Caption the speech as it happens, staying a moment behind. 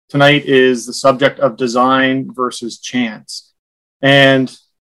tonight is the subject of design versus chance. And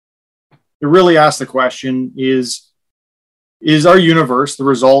it really asks the question, is our universe the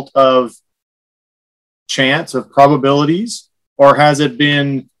result of chance, of probabilities, or has it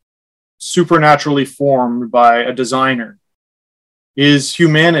been supernaturally formed by a designer? Is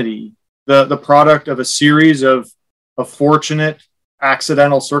humanity the product of a series of fortunate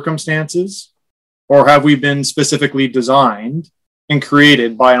accidental circumstances, or have we been specifically designed and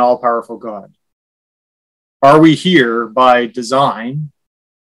created by an all-powerful God? Are we here by design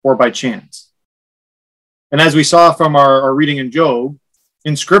or by chance? And as we saw from our reading in Job,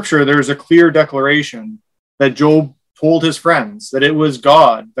 in Scripture, there's a clear declaration that Job told his friends that it was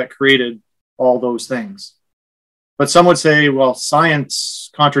God that created all those things. But some would say, well,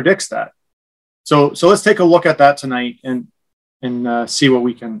 science contradicts that. So let's take a look at that tonight and see what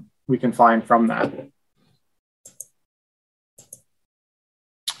we can find from that.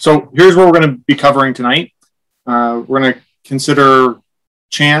 So here's what we're going to be covering tonight. We're going to consider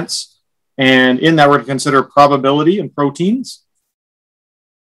chance, and in that we're going to consider probability and proteins.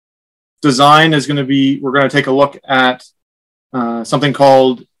 Design is going to be, we're going to take a look at something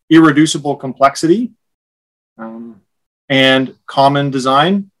called irreducible complexity and common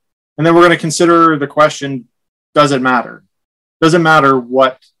design. And then we're going to consider the question, does it matter? Does it matter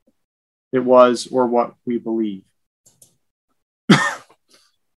what it was or what we believe?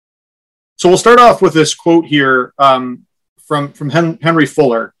 So we'll start off with this quote here from Henry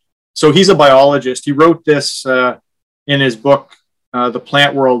Fuller. So he's a biologist. He wrote this in his book, The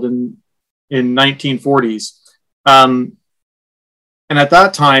Plant World, in 1940s. And at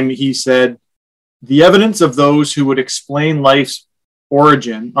that time, he said, the evidence of those who would explain life's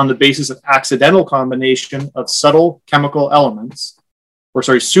origin on the basis of accidental combination of suitable chemical elements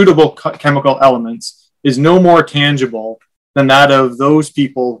is no more tangible than that of those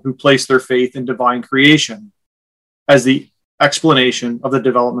people who place their faith in divine creation as the explanation of the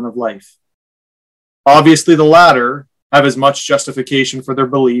development of life. Obviously, the latter have as much justification for their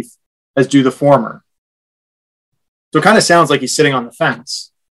belief as do the former. So it kind of sounds like he's sitting on the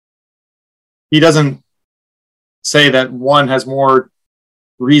fence. He doesn't say that one has more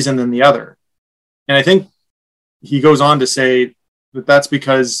reason than the other. And I think he goes on to say that that's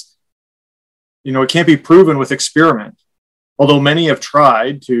because, it can't be proven with experiment. Although many have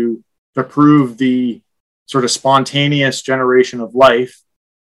tried to prove the sort of spontaneous generation of life,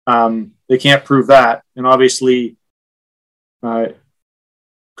 they can't prove that. And obviously,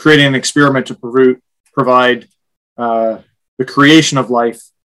 creating an experiment to provide the creation of life,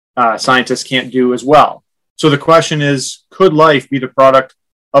 scientists can't do as well. So the question is, could life be the product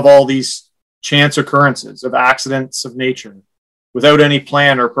of all these chance occurrences, of accidents of nature, without any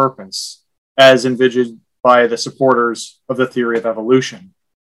plan or purpose, as envisioned by the supporters of the theory of evolution?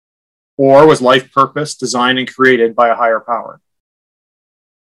 Or was life purposed, designed, and created by a higher power?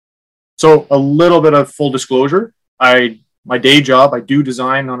 So a little bit of full disclosure. My day job, I do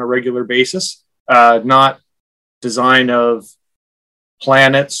design on a regular basis, not design of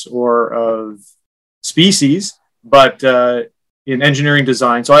planets or of species, but in engineering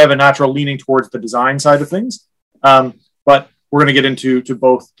design. So I have a natural leaning towards the design side of things. But we're going to get into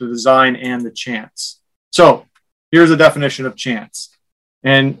both the design and the chance. So here's a definition of chance.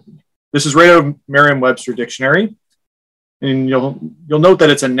 And this is right out of Merriam-Webster dictionary. And you'll note that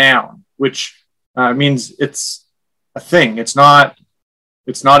it's a noun, which means it's a thing. It's not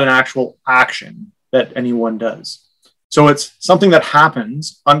an actual action that anyone does. So it's something that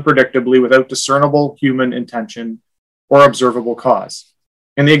happens unpredictably without discernible human intention or observable cause.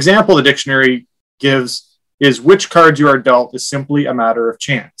 And the example the dictionary gives is which cards you are dealt is simply a matter of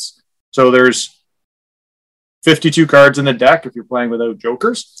chance. So there's 52 cards in the deck if you're playing without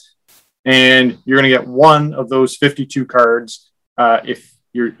jokers, and you're going to get one of those 52 cards if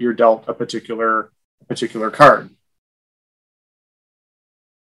you're dealt a particular card.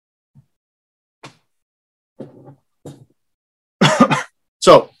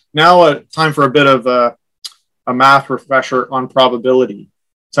 So now time for a bit of a math refresher on probability.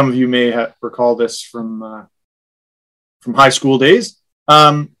 Some of you may recall this from high school days.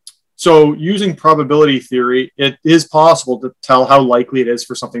 So using probability theory, it is possible to tell how likely it is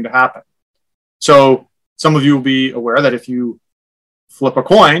for something to happen. So some of you will be aware that if you flip a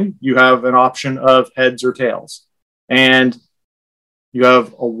coin, you have an option of heads or tails. And you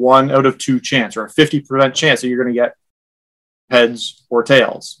have a 1 out of 2 chance, or a 50% chance that you're going to get heads or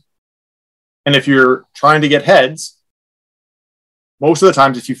tails. And if you're trying to get heads, most of the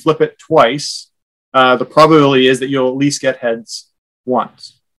times, if you flip it twice, the probability is that you'll at least get heads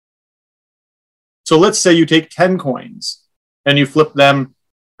once. So let's say you take 10 coins and you flip them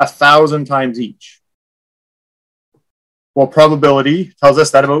 1,000 times each. Well, probability tells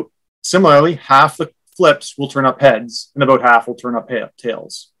us that about similarly, half the flips will turn up heads and about half will turn up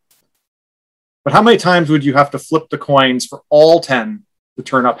tails. But how many times would you have to flip the coins for all 10 to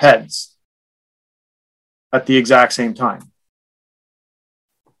turn up heads at the exact same time?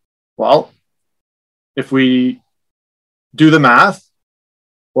 Well, if we do the math,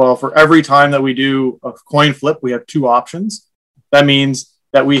 well, for every time that we do a coin flip, we have 2 options. That means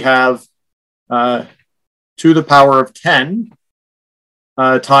that we have to the power of 10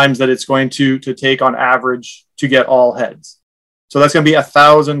 times that it's going to take on average to get all heads. So that's going to be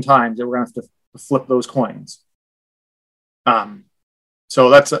 1,000 times that we're going to have to flip those coins. So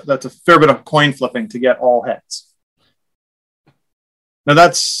that's a fair bit of coin flipping to get all heads. Now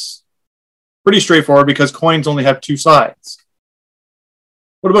that's pretty straightforward because coins only have 2 sides.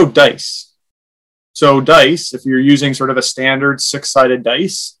 What about dice? So dice, if you're using sort of a standard 6-sided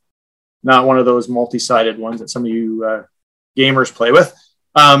dice, not one of those multi-sided ones that some of you gamers play with,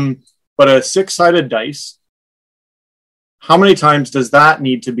 but a 6-sided dice, how many times does that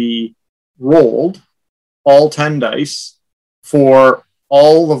need to be rolled, all 10 dice, for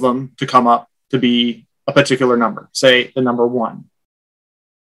all of them to come up to be a particular number, say the number 1?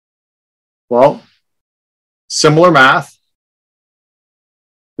 Well, similar math.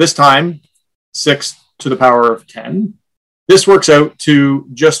 This time, 6 to the power of 10. This works out to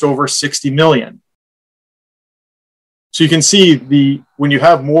just over 60 million. So you can see when you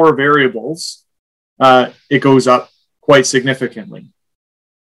have more variables, it goes up quite significantly.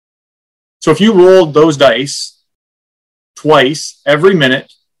 So if you rolled those dice twice every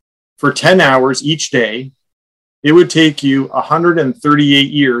minute for 10 hours each day, it would take you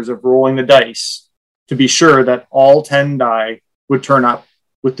 138 years of rolling the dice to be sure that all 10 die would turn up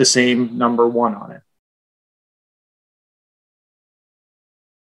with the same number 1 on it.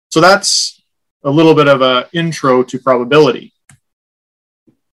 So that's a little bit of an intro to probability.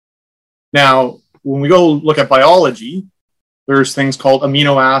 Now, when we go look at biology, there's things called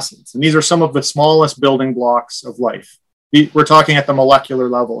amino acids, and these are some of the smallest building blocks of life. We're talking at the molecular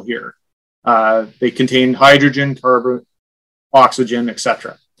level here. They contain hydrogen, carbon, oxygen,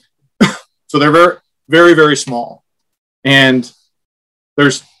 etc. So they're very, very, very small. And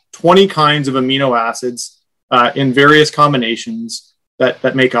there's 20 kinds of amino acids in various combinations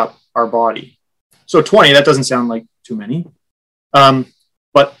that make up our body. So 20, that doesn't sound like too many.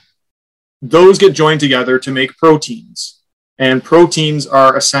 But those get joined together to make proteins. And proteins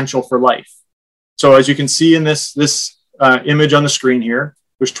are essential for life. So as you can see in this image on the screen here,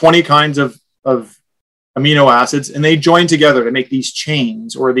 there's 20 kinds of amino acids, and they join together to make these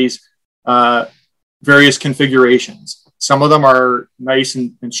chains or these various configurations. Some of them are nice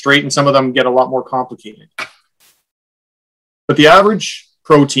and straight, and some of them get a lot more complicated. But the average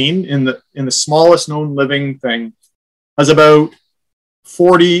protein in the smallest known living thing has about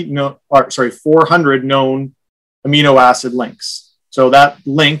 400 known amino acid links. So that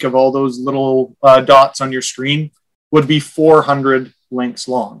link of all those little dots on your screen would be 400 links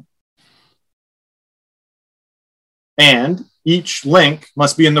long. And each link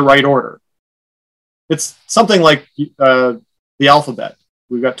must be in the right order. It's something like the alphabet.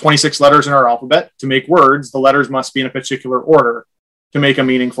 We've got 26 letters in our alphabet. To make words, the letters must be in a particular order to make a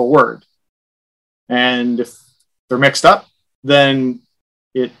meaningful word. And if they're mixed up, then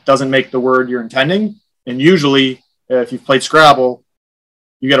it doesn't make the word you're intending. And usually, if you've played Scrabble,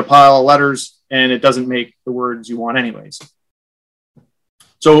 you get a pile of letters and it doesn't make the words you want anyways.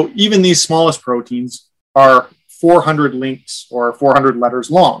 So even these smallest proteins are 400 links or 400 letters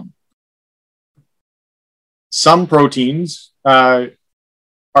long. Some proteins are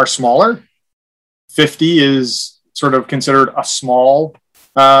smaller. 50 is sort of considered a small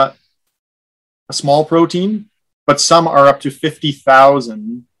protein, but some are up to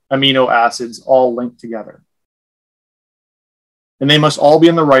 50,000 amino acids all linked together. And they must all be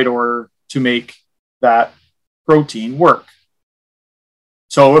in the right order to make that protein work.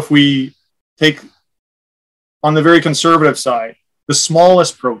 So if we take, on the very conservative side, the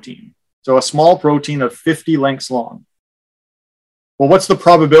smallest protein, so a small protein of 50 links long. Well, what's the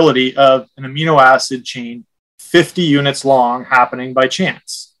probability of an amino acid chain 50 units long happening by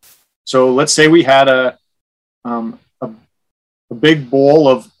chance? So let's say we had a big bowl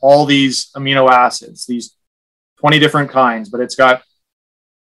of all these amino acids, these 20 different kinds, but it's got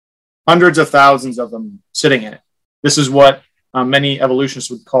hundreds of thousands of them sitting in it. This is what many evolutionists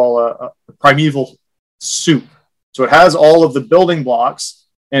would call a primeval soup. So it has all of the building blocks,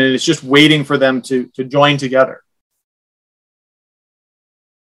 and it's just waiting for them to join together.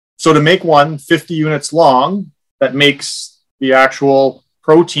 So to make one 50 units long, that makes the actual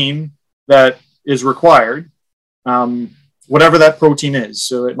protein that is required, whatever that protein is.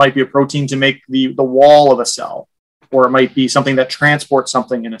 So it might be a protein to make the wall of a cell, or it might be something that transports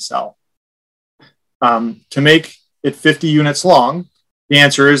something in a cell. To make it 50 units long, the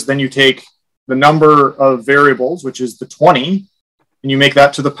answer is then you take the number of variables, which is the 20, and you make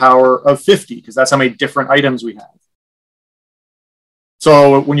that to the power of 50, because that's how many different items we have.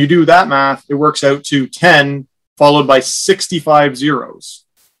 So when you do that math, it works out to 10 followed by 65 zeros.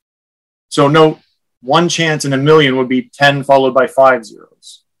 So note, one chance in a million would be 10 followed by 5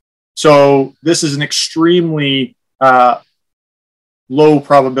 zeros. So this is an extremely low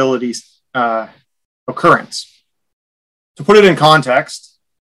probability occurrence. To put it in context,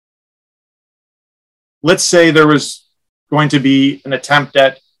 let's say there was going to be an attempt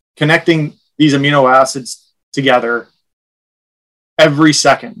at connecting these amino acids together every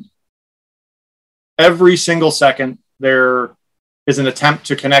second. Every single second, there is an attempt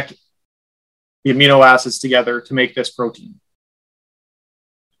to connect the amino acids together to make this protein.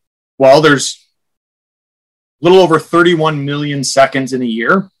 Well, there's a little over 31 million seconds in a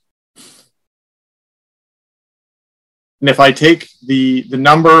year. And if I take the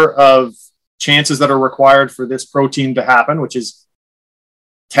number of chances that are required for this protein to happen, which is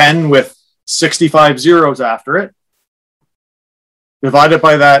 10 with 65 zeros after it, divided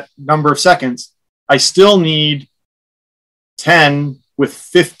by that number of seconds, I still need 10 with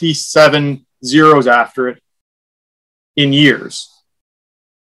 57 zeros after it in years.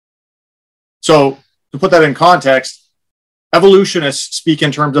 So to put that in context, evolutionists speak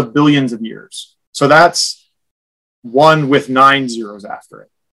in terms of billions of years. So that's 1 with 9 zeros after it.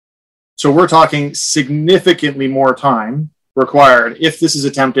 So we're talking significantly more time required if this is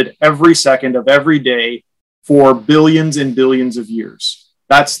attempted every second of every day for billions and billions of years.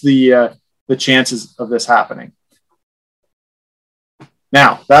 That's the chances of this happening.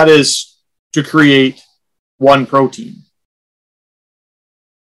 Now, that is to create one protein.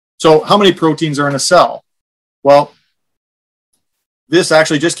 So how many proteins are in a cell? Well, this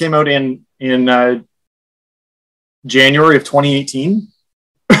actually just came out in January of 2018.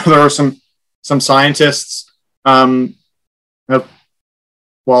 There are some scientists I'll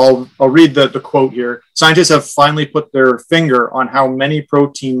read the quote here. Scientists have finally put their finger on how many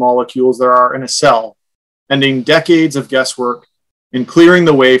protein molecules there are in a cell, ending decades of guesswork and clearing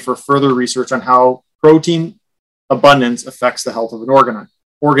the way for further research on how protein abundance affects the health of an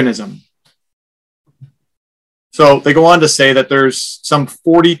organism. So they go on to say that there's some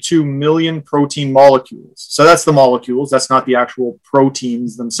 42 million protein molecules. So that's the molecules. That's not the actual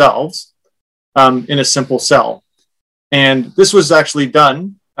proteins themselves in a simple cell. And this was actually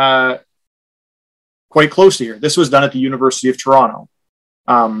done quite close to here. This was done at the University of Toronto.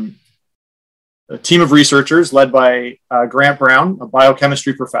 A team of researchers led by Grant Brown, a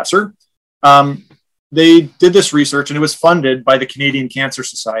biochemistry professor. They did this research, and it was funded by the Canadian Cancer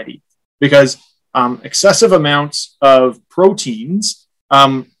Society because excessive amounts of proteins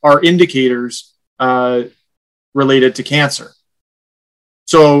are indicators related to cancer.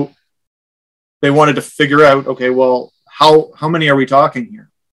 So they wanted to figure out, okay, well, how many are we talking here?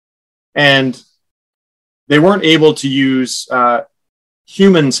 And they weren't able to use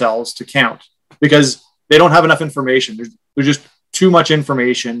human cells to count because they don't have enough information. There's just too much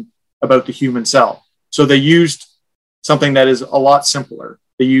information about the human cell. So they used something that is a lot simpler.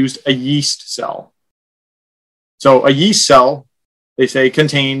 They used a yeast cell. So a yeast cell, they say,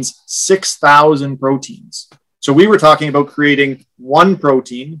 contains 6,000 proteins. So we were talking about creating one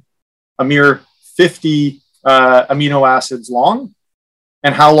protein, a mere 50 amino acids long,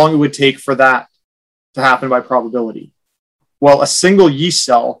 and how long it would take for that to happen by probability. Well, a single yeast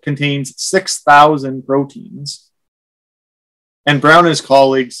cell contains 6,000 proteins. And Brown and his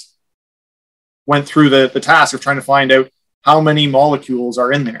colleagues went through the task of trying to find out how many molecules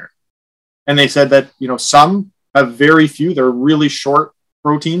are in there. And they said that, some have very few, they're really short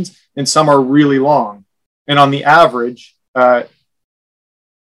proteins, and some are really long. And on the average,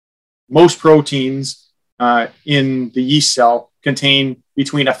 most proteins in the yeast cell contain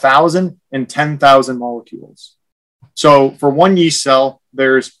between 1,000 and 10,000 molecules. So for one yeast cell,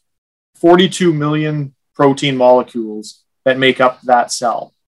 there's 42 million protein molecules that make up that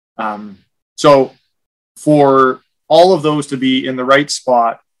cell. So for all of those to be in the right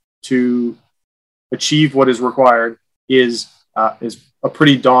spot to achieve what is required is a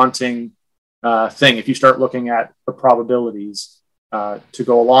pretty daunting thing if you start looking at the probabilities to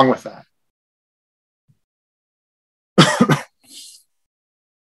go along with that.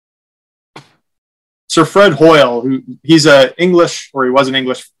 Sir Fred Hoyle, he was an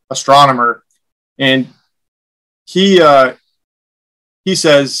English astronomer, and he he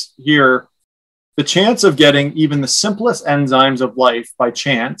says here, the chance of getting even the simplest enzymes of life by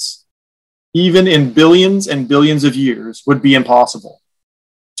chance, even in billions and billions of years, would be impossible.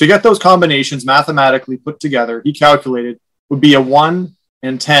 To get those combinations mathematically put together, he calculated, would be a 1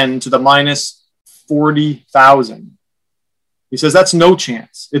 in 10 to the minus 40,000. He says that's no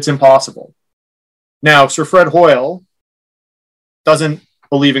chance. It's impossible. Now, Sir Fred Hoyle doesn't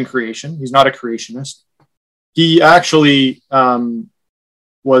believe in creation. He's not a creationist. He actually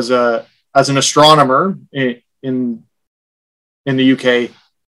was as an astronomer in the UK.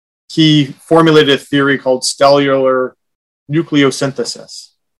 He formulated a theory called stellar nucleosynthesis.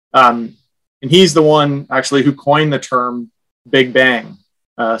 And he's the one actually who coined the term Big Bang.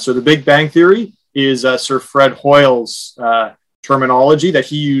 So the Big Bang theory is Sir Fred Hoyle's terminology that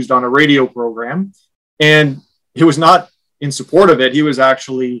he used on a radio program. And he was not in support of it. He was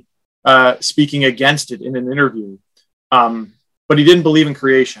actually speaking against it in an interview. But he didn't believe in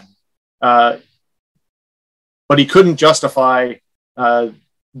creation. But he couldn't justify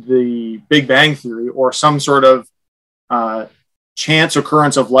the Big Bang theory or some sort of chance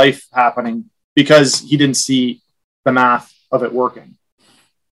occurrence of life happening because he didn't see the math of it working.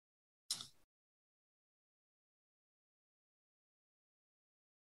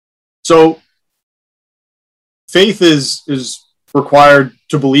 So faith is required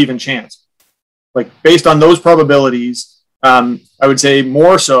to believe in chance. Like based on those probabilities, I would say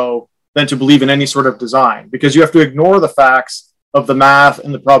more so than to believe in any sort of design, because you have to ignore the facts of the math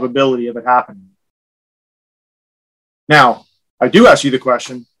and the probability of it happening. Now, I do ask you the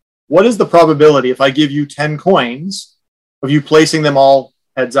question, what is the probability if I give you 10 coins of you placing them all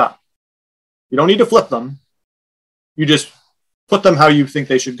heads up? You don't need to flip them. You just put them how you think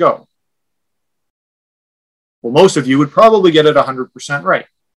they should go. Well, most of you would probably get it 100% right.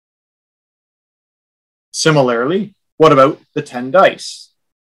 Similarly, what about the 10 dice?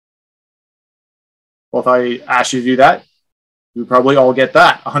 Well, if I ask you to do that, you would probably all get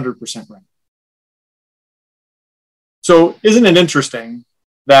that 100% right. So isn't it interesting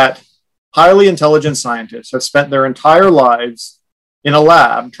that highly intelligent scientists have spent their entire lives in a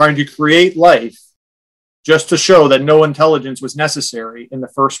lab trying to create life just to show that no intelligence was necessary in the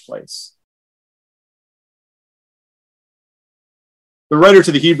first place? The writer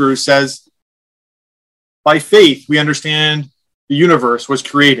to the Hebrews says, by faith, we understand the universe was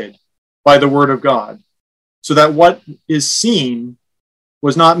created by the word of God, so that what is seen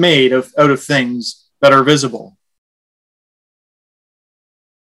was not made out of things that are visible.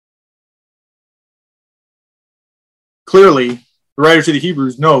 Clearly, the writer to the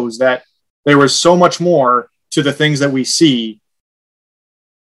Hebrews knows that there was so much more to the things that we see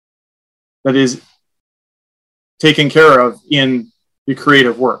that is taken care of in the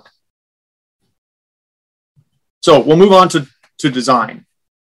creative work. So we'll move on to design.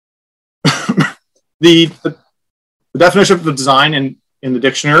 The definition of the design in the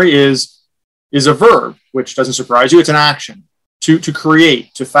dictionary is a verb, which doesn't surprise you. It's an action. To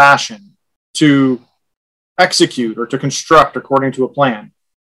create, to fashion, to execute, or to construct according to a plan.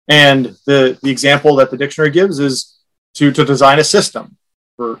 And the example that the dictionary gives is to design a system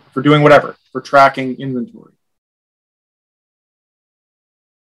for doing whatever, for tracking inventory.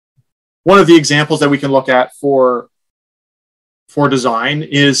 One of the examples that we can look at for design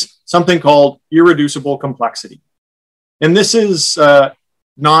is something called irreducible complexity. And this is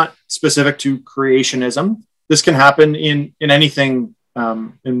not specific to creationism. This can happen in anything,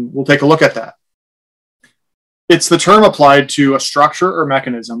 and we'll take a look at that. It's the term applied to a structure or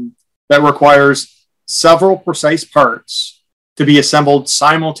mechanism that requires several precise parts to be assembled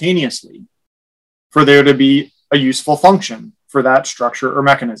simultaneously for there to be a useful function for that structure or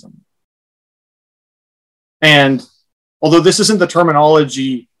mechanism. And although this isn't the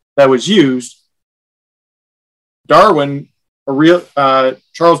terminology that was used, Darwin,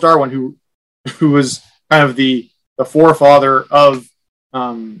 Charles Darwin, who was kind of the forefather of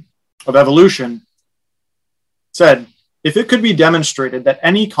evolution, said, if it could be demonstrated that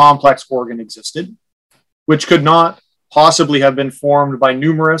any complex organ existed, which could not possibly have been formed by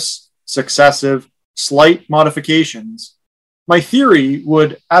numerous, successive, slight modifications, my theory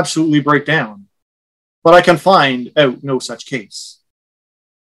would absolutely break down. But I can find out no such case.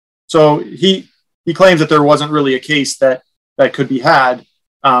 So he claims that there wasn't really a case that could be had.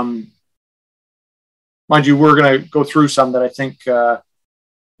 Mind you, we're going to go through some that I think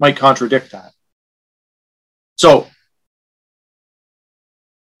might contradict that. So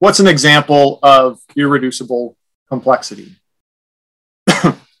what's an example of irreducible complexity?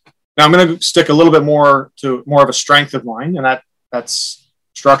 Now I'm going to stick a little bit more of a strength of mine, and that's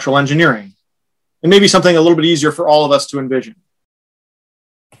structural engineering. And maybe something a little bit easier for all of us to envision.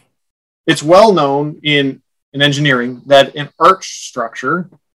 It's well known in engineering that an arch structure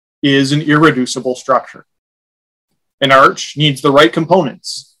is an irreducible structure. An arch needs the right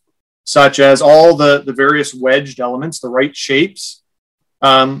components, such as all the various wedged elements, the right shapes.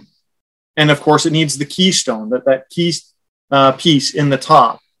 And of course, it needs the keystone, that key piece in the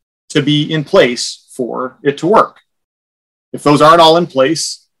top, to be in place for it to work. If those aren't all in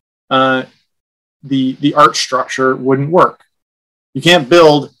place, the arch structure wouldn't work. You can't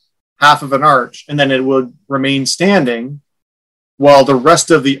build half of an arch and then it would remain standing while the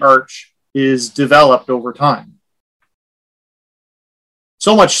rest of the arch is developed over time.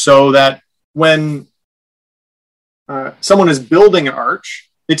 So much so that when someone is building an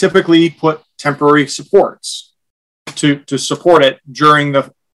arch, they typically put temporary supports to support it during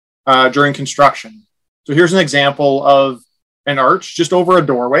construction. So here's an example of an arch just over a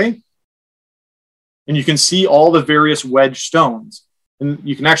doorway. And you can see all the various wedge stones. And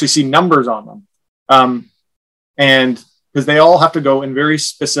you can actually see numbers on them. And because they all have to go in very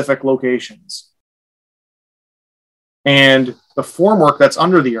specific locations. And the formwork that's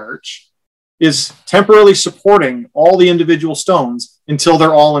under the arch is temporarily supporting all the individual stones until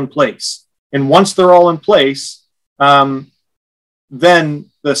they're all in place. And once they're all in place, then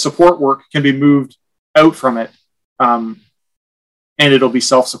the support work can be moved out from it, and it'll be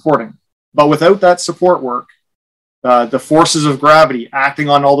self-supporting. But without that support work, the forces of gravity acting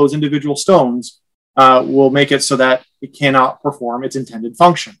on all those individual stones will make it so that it cannot perform its intended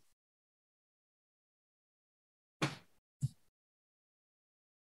function.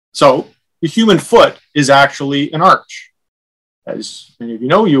 So the human foot is actually an arch. As many of you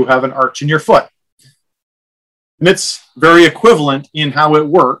know, you have an arch in your foot. And it's very equivalent in how it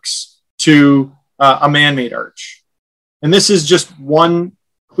works to a man-made arch. And this is just one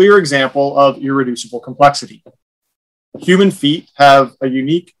clear example of irreducible complexity. Human feet have a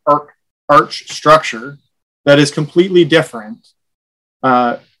unique arch structure that is completely different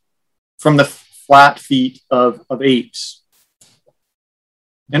from the flat feet of apes.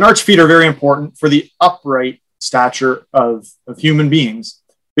 And arch feet are very important for the upright stature of human beings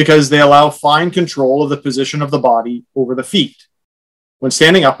because they allow fine control of the position of the body over the feet. When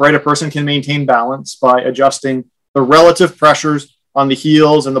standing upright, a person can maintain balance by adjusting the relative pressures on the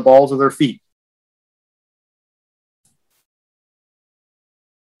heels and the balls of their feet.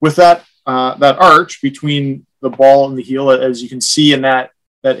 With that arch between the ball and the heel, as you can see in that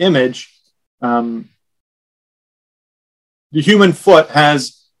image, the human foot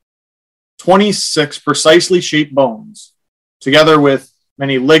has 26 precisely shaped bones, together with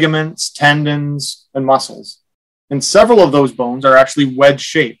many ligaments, tendons, and muscles. And several of those bones are actually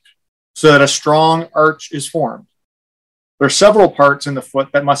wedge-shaped, so that a strong arch is formed. There are several parts in the foot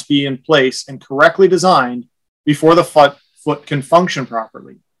that must be in place and correctly designed before the foot can function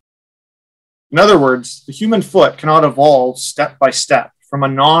properly. In other words, the human foot cannot evolve step by step from a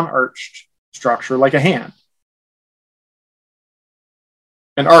non-arched structure like a hand.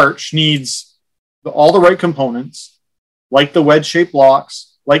 An arch needs all the right components, like the wedge-shaped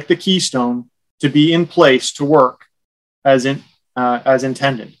blocks, like the keystone, to be in place to work as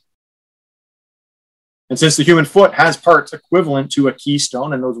intended. And since the human foot has parts equivalent to a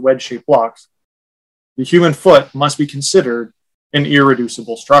keystone and those wedge-shaped blocks, the human foot must be considered an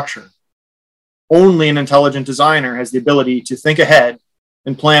irreducible structure. Only an intelligent designer has the ability to think ahead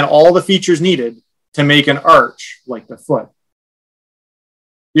and plan all the features needed to make an arch like the foot.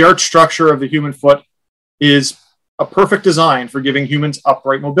 The arch structure of the human foot is a perfect design for giving humans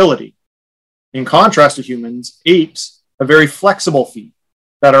upright mobility. In contrast to humans, apes have very flexible feet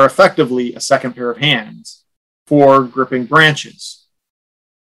that are effectively a second pair of hands for gripping branches.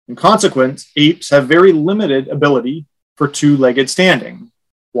 In consequence, apes have very limited ability for two-legged standing,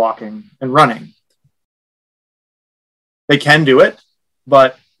 walking, and running. They can do it,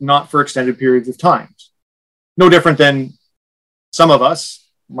 but not for extended periods of time. No different than some of us,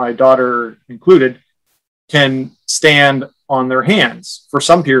 my daughter included, can stand on their hands for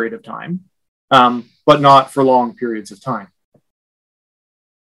some period of time, but not for long periods of time.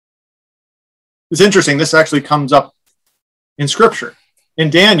 It's interesting, this actually comes up in Scripture. In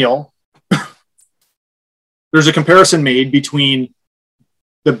Daniel, there's a comparison made between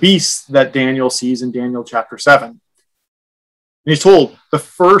the beasts that Daniel sees in Daniel chapter 7. And he's told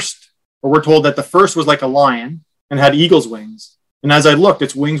we're told that the first was like a lion and had eagle's wings. And as I looked,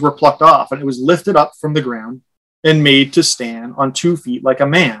 its wings were plucked off, and it was lifted up from the ground and made to stand on 2 feet like a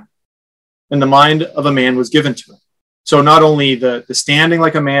man. And the mind of a man was given to it. So not only the standing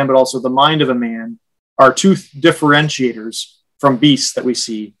like a man, but also the mind of a man are two differentiators from beasts that we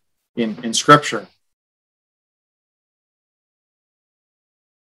see in Scripture.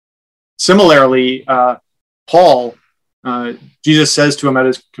 Similarly, Paul, Jesus says to him at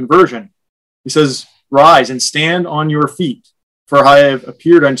his conversion, he says, "Rise and stand on your feet, for I have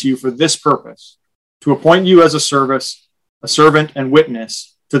appeared unto you for this purpose, to appoint you as a servant and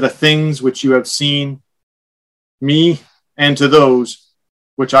witness to the things which you have seen me and to those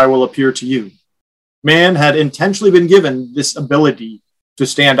which I will appear to you." Man had intentionally been given this ability to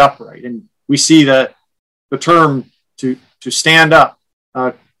stand upright. And we see the term to stand up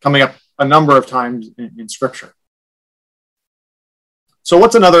coming up a number of times in Scripture. So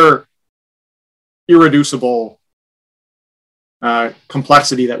what's another irreducible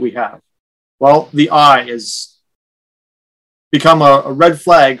complexity that we have? Well, the eye has become a red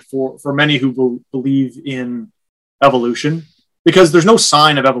flag for many who believe in evolution, because there's no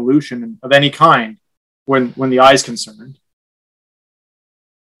sign of evolution of any kind when the eye is concerned.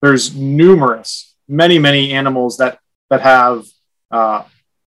 There's many animals that have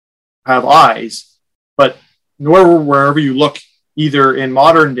eyes, but wherever you look, either in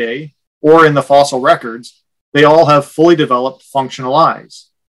modern day or in the fossil records, they all have fully developed functional eyes.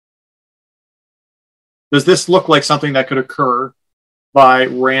 Does this look like something that could occur by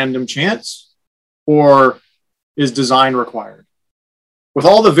random chance, or is design required? With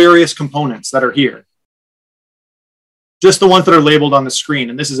all the various components that are here, just the ones that are labeled on the screen,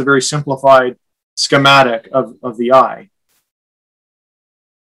 and this is a very simplified schematic of the eye.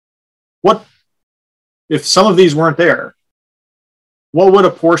 What if some of these weren't there? What would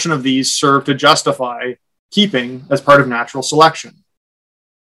a portion of these serve to justify keeping as part of natural selection?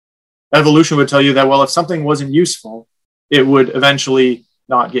 Evolution would tell you that, well, if something wasn't useful, it would eventually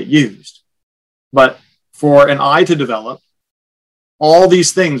not get used. But for an eye to develop, all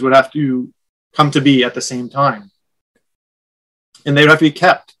these things would have to come to be at the same time. And they would have to be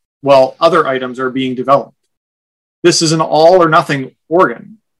kept while other items are being developed. This is an all or nothing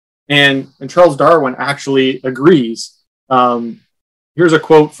organ. And Charles Darwin actually agrees. Here's a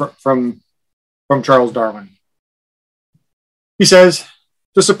quote from Charles Darwin. He says,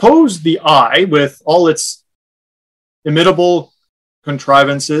 "To suppose the eye, with all its imitable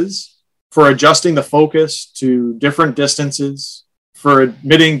contrivances for adjusting the focus to different distances, for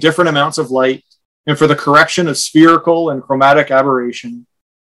admitting different amounts of light, and for the correction of spherical and chromatic aberration,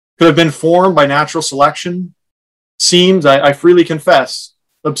 could have been formed by natural selection, seems, I freely confess,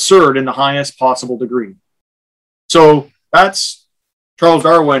 absurd in the highest possible degree." So that's Charles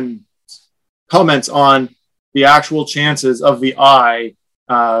Darwin's comments on the actual chances of the eye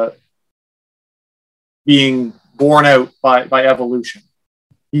being borne out by evolution.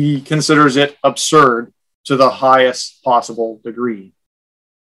 He considers it absurd to the highest possible degree.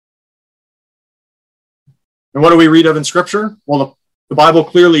 And what do we read of in Scripture? Well, the Bible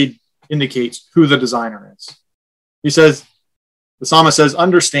clearly indicates who the designer is. He says, the psalmist says,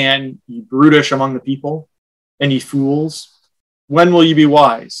 "Understand, ye brutish among the people, and ye fools, when will ye be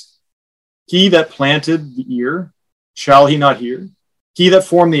wise? He that planted the ear, shall he not hear? He that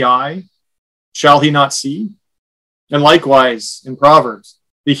formed the eye, shall he not see?" And likewise in Proverbs,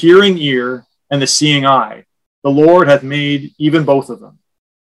 "The hearing ear and the seeing eye, the Lord hath made even both of them."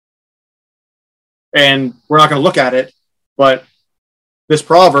 And we're not going to look at it, but this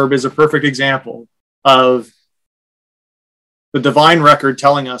proverb is a perfect example of the divine record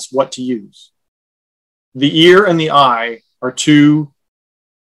telling us what to use. The ear and the eye are two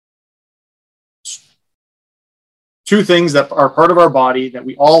things that are part of our body that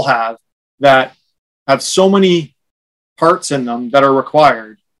we all have, that have so many parts in them that are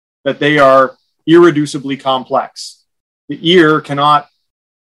required that they are irreducibly complex. The ear cannot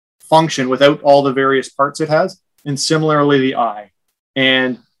function without all the various parts it has, and similarly the eye.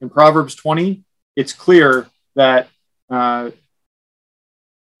 And in Proverbs 20, it's clear that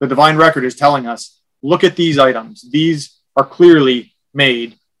the divine record is telling us, look at these items. These are clearly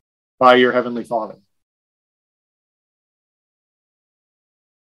made by your heavenly Father.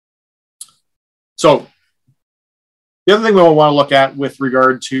 So the other thing we want to look at with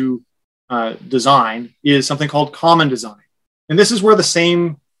regard to design is something called common design. And this is where the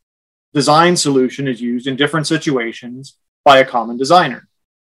same design solution is used in different situations by a common designer.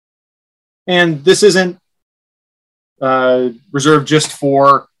 And this isn't reserved just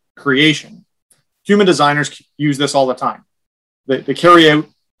for creation. Human designers use this all the time. They carry out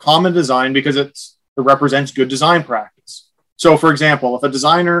common design because it represents good design practice. So, for example, if a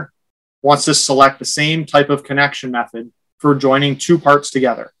designer wants to select the same type of connection method for joining two parts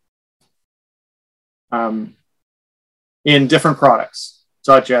together in different products,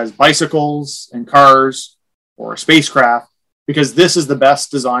 such as bicycles and cars or a spacecraft, because this is the best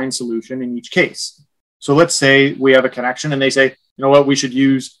design solution in each case. So let's say we have a connection and they say, you know what, we should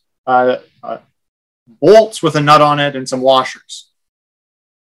use bolts with a nut on it and some washers.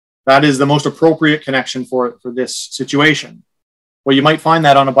 That is the most appropriate connection for this situation. Well, you might find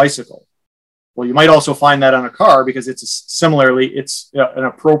that on a bicycle. Well, you might also find that on a car because it's an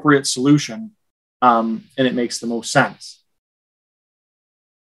appropriate solution, and it makes the most sense.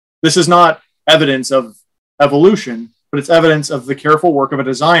 This is not evidence of evolution, but it's evidence of the careful work of a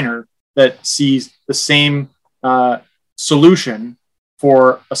designer that sees the same solution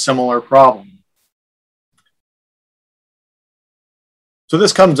for a similar problem. So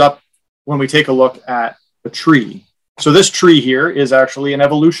this comes up when we take a look at a tree. So this tree here is actually an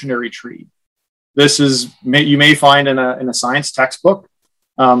evolutionary tree. You may find in a science textbook.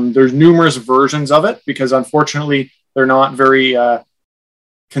 There's numerous versions of it because unfortunately they're not very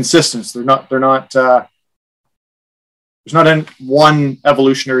consistent. There's not one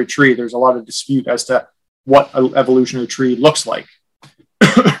evolutionary tree. There's a lot of dispute as to what an evolutionary tree looks like.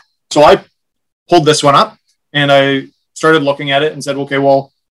 So I pulled this one up and I started looking at it and said, okay,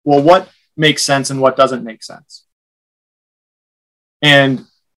 well, what makes sense and what doesn't make sense? And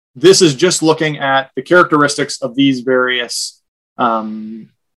this is just looking at the characteristics of these various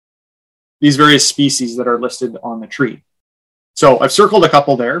species that are listed on the tree. So I've circled a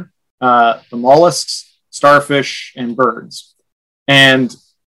couple there, the mollusks, starfish, and birds. And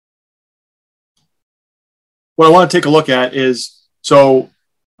what I want to take a look at is,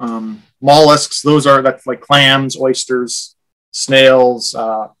 mollusks, that's like clams, oysters, snails,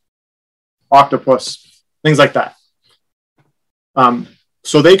 octopus, things like that.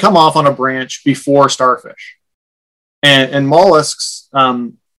 So they come off on a branch before starfish. And mollusks,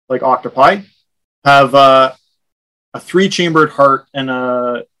 like octopi, have a three-chambered heart and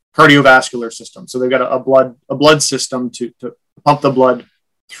a cardiovascular system. So they've got a blood system to pump the blood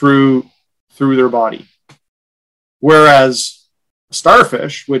through their body. Whereas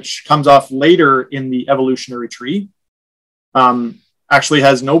starfish, which comes off later in the evolutionary tree, actually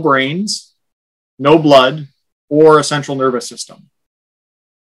has no brains, no blood, or a central nervous system.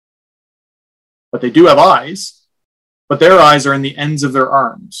 But they do have eyes, but their eyes are in the ends of their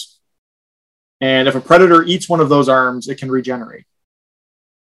arms. And if a predator eats one of those arms, it can regenerate.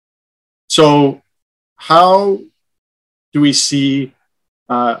 So how do we see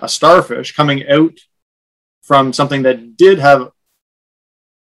a starfish coming out from something that did have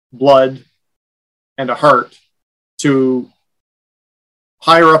blood and a heart to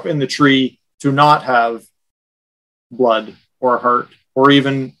higher up in the tree to not have blood or a heart or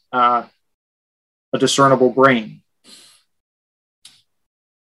even a discernible brain?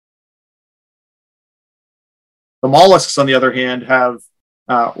 The mollusks, on the other hand,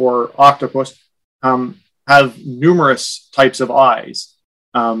 or octopus, have numerous types of eyes.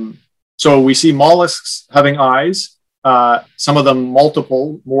 So we see mollusks having eyes, some of them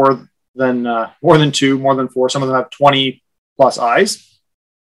multiple, more than 2, more than 4. Some of them have 20 plus eyes.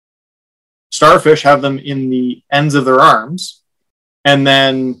 Starfish have them in the ends of their arms. And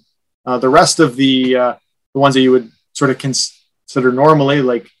then the rest of the ones that you would sort of consider normally,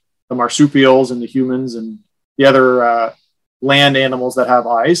 like the marsupials and the humans and the other land animals that have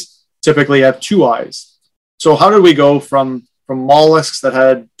eyes, typically have 2 eyes. So how did we go from mollusks that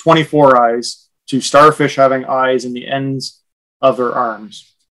had 24 eyes to starfish having eyes in the ends of their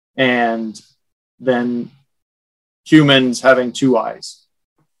arms, and then humans having 2 eyes?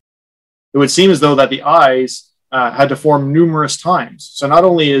 It would seem as though that the eyes had to form numerous times. So not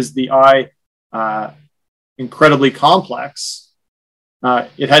only is the eye incredibly complex,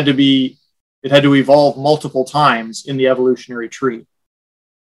 it had to evolve multiple times in the evolutionary tree.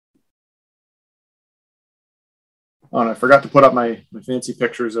 Oh, and I forgot to put up my fancy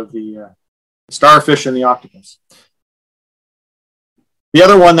pictures of the starfish and the octopus. The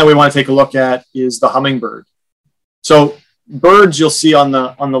other one that we want to take a look at is the hummingbird. So birds, you'll see on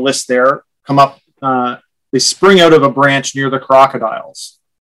the list there, come up, they spring out of a branch near the crocodiles,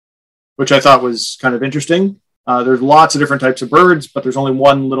 which I thought was kind of interesting. There's lots of different types of birds, but there's only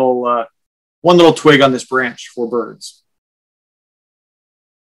one little twig on this branch for birds.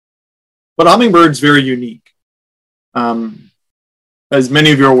 But hummingbird's very unique. As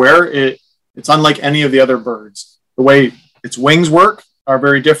many of you are aware, it's unlike any of the other birds. The way its wings work are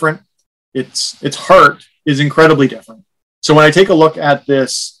very different. Its heart is incredibly different. So when I take a look at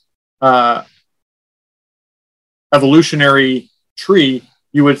this evolutionary tree,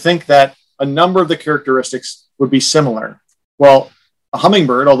 you would think that a number of the characteristics would be similar. Well, a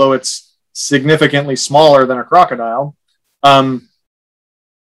hummingbird, although it's significantly smaller than a crocodile, has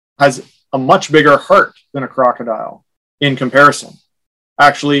a much bigger heart than a crocodile in comparison.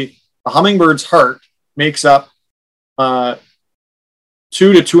 Actually, a hummingbird's heart makes up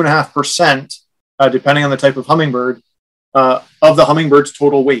 2 to 2.5%, depending on the type of hummingbird, of the hummingbird's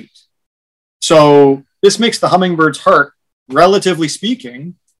total weight. So this makes the hummingbird's heart, relatively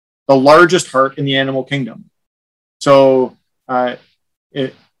speaking, the largest heart in the animal kingdom. So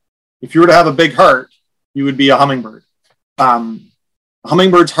if you were to have a big heart, you would be a hummingbird. A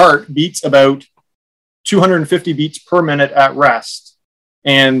hummingbird's heart beats about 250 beats per minute at rest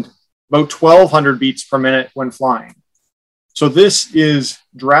and about 1,200 beats per minute when flying. So this is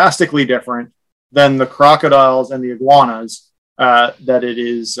drastically different than the crocodiles and the iguanas that it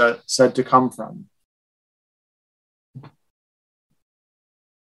is said to come from.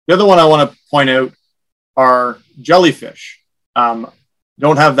 The other one I want to point out are jellyfish.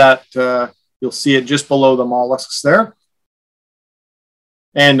 Don't have that. You'll see it just below the mollusks there.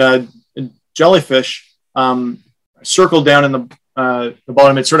 And jellyfish, circled down in the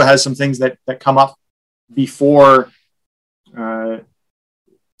bottom, it sort of has some things that come up before, sort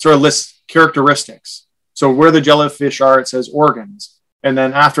of lists characteristics. So where the jellyfish are, it says organs. And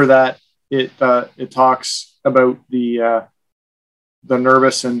then after that, it talks about the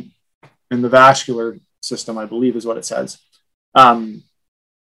nervous and the vascular system, I believe is what it says.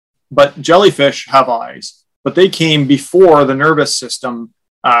 But jellyfish have eyes, but they came before the nervous system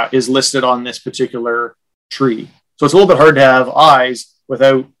is listed on this particular tree. So it's a little bit hard to have eyes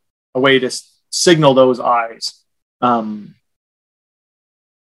without a way to signal those eyes, to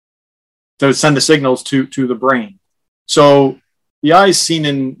send the signals to the brain. So the eye is seen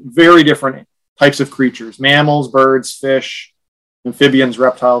in very different types of creatures: mammals, birds, fish, amphibians,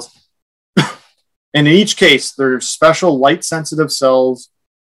 reptiles. And in each case, there's special light-sensitive cells,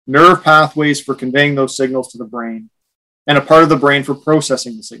 nerve pathways for conveying those signals to the brain, and a part of the brain for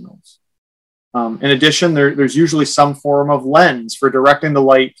processing the signals. In addition, there's usually some form of lens for directing the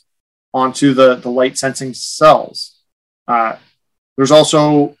light onto the light-sensing cells. There's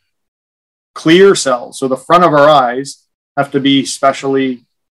also clear cells. So the front of our eyes have to be specially,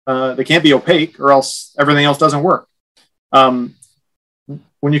 they can't be opaque or else everything else doesn't work.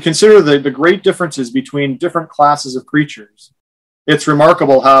 When you consider the great differences between different classes of creatures, it's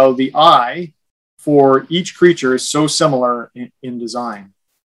remarkable how the eye for each creature is so similar in design.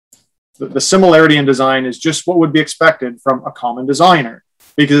 The similarity in design is just what would be expected from a common designer,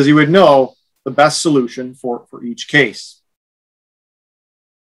 because he would know the best solution for each case.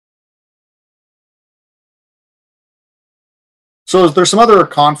 So there's some other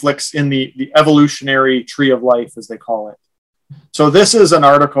conflicts in the evolutionary tree of life, as they call it. So this is an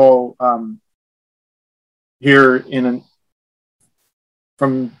article here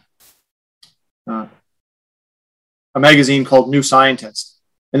from a magazine called New Scientist.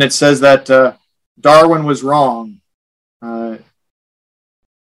 And it says that Darwin was wrong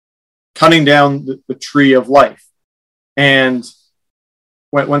cutting down the tree of life. And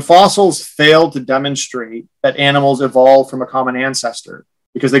when fossils failed to demonstrate that animals evolved from a common ancestor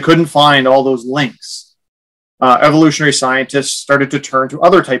because they couldn't find all those links, evolutionary scientists started to turn to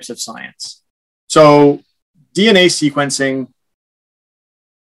other types of science. So DNA sequencing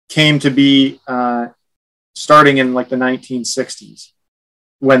came to be starting in like the 1960s,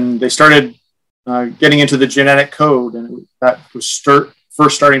 when they started getting into the genetic code, and that was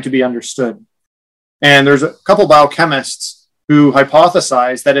first starting to be understood. And there's a couple biochemists who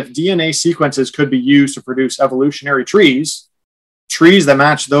hypothesized that if DNA sequences could be used to produce evolutionary trees that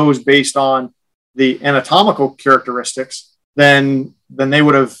match those based on the anatomical characteristics, then they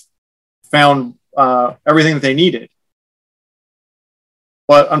would have found everything that they needed.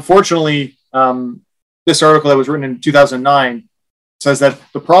 But unfortunately, this article that was written in 2009 says that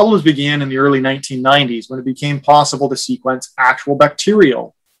the problems began in the early 1990s when it became possible to sequence actual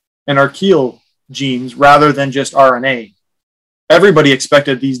bacterial and archaeal genes rather than just RNA. Everybody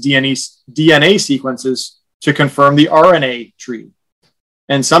expected these DNA sequences to confirm the RNA tree.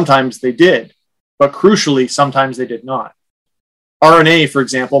 And sometimes they did, but crucially, sometimes they did not. RNA, for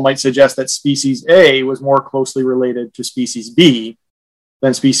example, might suggest that species A was more closely related to species B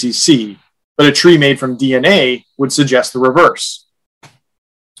than species C, but a tree made from DNA would suggest the reverse.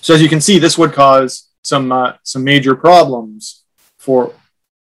 So as you can see, this would cause some major problems for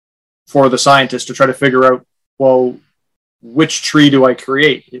the scientists to try to figure out, well, which tree do I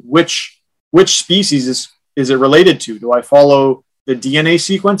create? Which species is it related to? Do I follow the DNA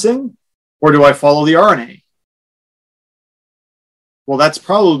sequencing or do I follow the RNA? Well, that's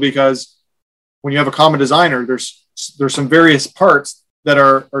probably because when you have a common designer, there's some various parts that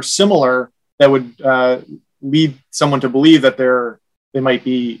are similar that would lead someone to believe that they might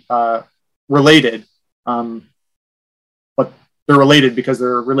be related, but they're related because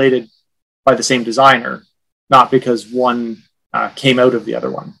they're related by the same designer, not because one came out of the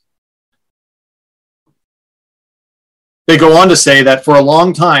other one. They go on to say that for a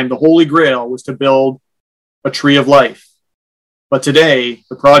long time, the Holy Grail was to build a tree of life. But today,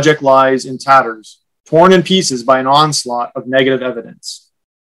 the project lies in tatters, torn in pieces by an onslaught of negative evidence.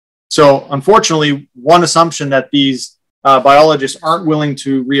 So, unfortunately, one assumption that these biologists aren't willing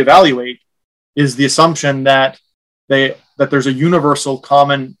to reevaluate is the assumption that there's a universal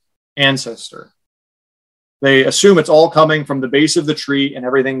common ancestor. They assume it's all coming from the base of the tree and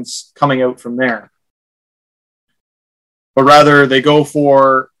everything's coming out from there. But rather, they go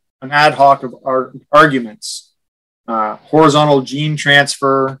for an ad hoc of arguments, horizontal gene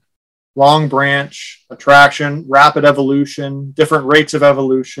transfer, long branch, attraction, rapid evolution, different rates of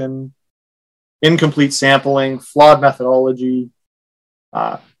evolution, incomplete sampling, flawed methodology,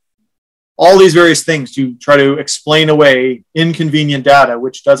 all these various things to try to explain away inconvenient data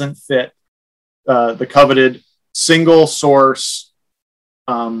which doesn't fit the coveted single source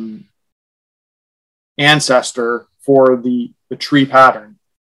ancestor for the tree pattern.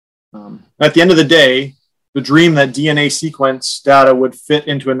 At the end of the day, the dream that DNA sequence data would fit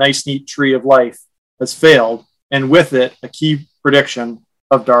into a nice, neat tree of life has failed, and with it, a key prediction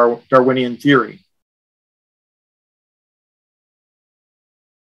of Darwinian theory.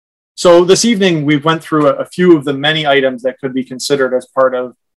 So this evening, we went through a few of the many items that could be considered as part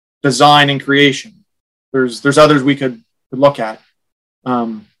of design and creation. There's others we could look at.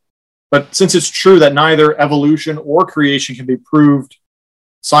 But since it's true that neither evolution or creation can be proved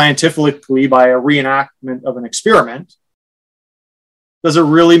scientifically by a reenactment of an experiment, does it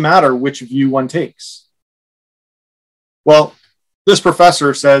really matter which view one takes? Well, this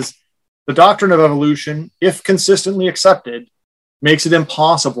professor says the doctrine of evolution, if consistently accepted, makes it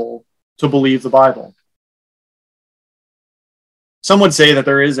impossible to believe the Bible. Some would say that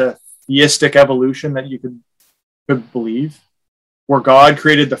there is a theistic evolution that you could believe, where God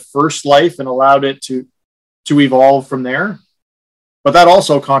created the first life and allowed it to evolve from there. But that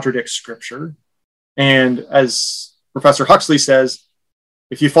also contradicts Scripture. And as Professor Huxley says,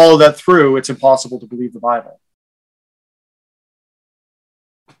 if you follow that through, it's impossible to believe the Bible.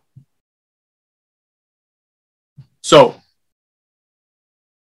 So,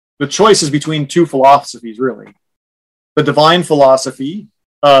 the choice is between two philosophies, really. The divine philosophy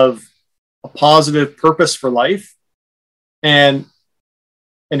of a positive purpose for life, and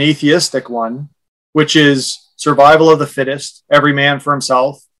an atheistic one, which is survival of the fittest, every man for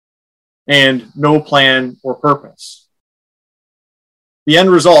himself, and no plan or purpose. The end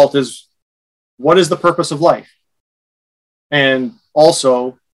result is, what is the purpose of life? And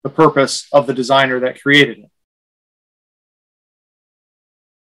also the purpose of the designer that created it.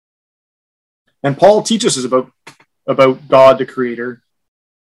 And Paul teaches us about God the Creator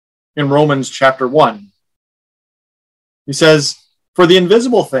in Romans chapter 1. He says, "For the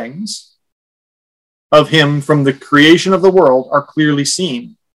invisible things of him from the creation of the world are clearly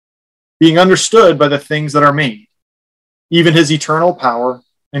seen, being understood by the things that are made, even his eternal power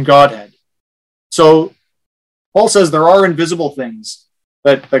and Godhead." So Paul says there are invisible things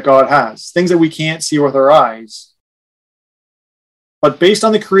that God has, things that we can't see with our eyes. But based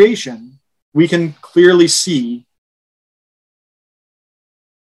on the creation, we can clearly see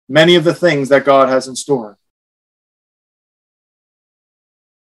many of the things that God has in store.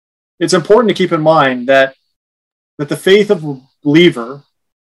 It's important to keep in mind that the faith of a believer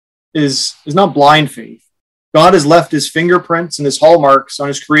is not blind faith. God has left his fingerprints and his hallmarks on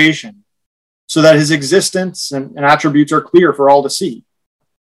his creation so that his existence and attributes are clear for all to see.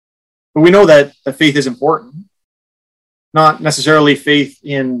 But we know that faith is important, not necessarily faith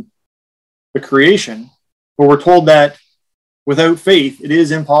in the creation, but we're told that without faith, it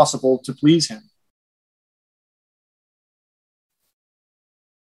is impossible to please him.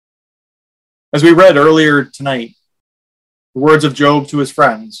 As we read earlier tonight, the words of Job to his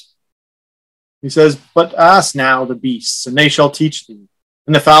friends, he says, "But ask now the beasts, and they shall teach thee,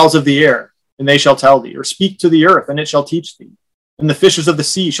 and the fowls of the air, and they shall tell thee, or speak to the earth, and it shall teach thee, and the fishes of the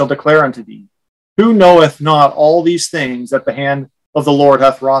sea shall declare unto thee. Who knoweth not all these things, that the hand of the Lord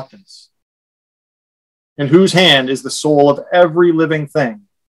hath wrought this? In whose hand is the soul of every living thing,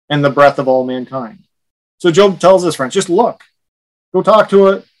 and the breath of all mankind?" So Job tells his friends, just look. Go talk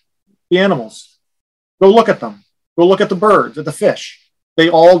to the animals. Go look at them. Go look at the birds, at the fish. They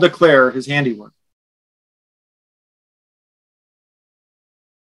all declare his handiwork.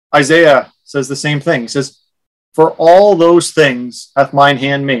 Isaiah says the same thing. He says, "For all those things hath mine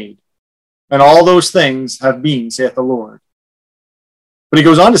hand made, and all those things have been, saith the Lord." But he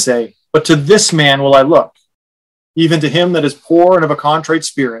goes on to say, "But to this man will I look, even to him that is poor and of a contrite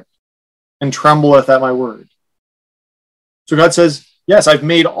spirit, and trembleth at my word." So God says, yes, I've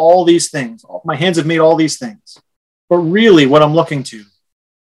made all these things. My hands have made all these things. But really what I'm looking to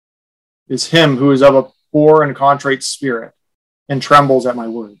is him who is of a poor and contrite spirit and trembles at my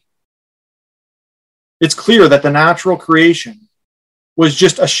word. It's clear that the natural creation was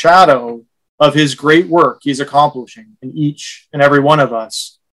just a shadow of his great work he's accomplishing in each and every one of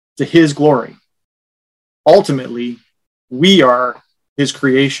us to his glory. Ultimately, we are his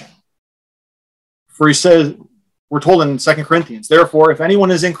creation. For he says, we're told in 2 Corinthians, therefore, if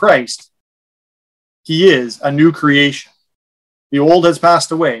anyone is in Christ, he is a new creation. The old has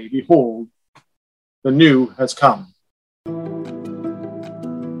passed away. Behold, the new has come.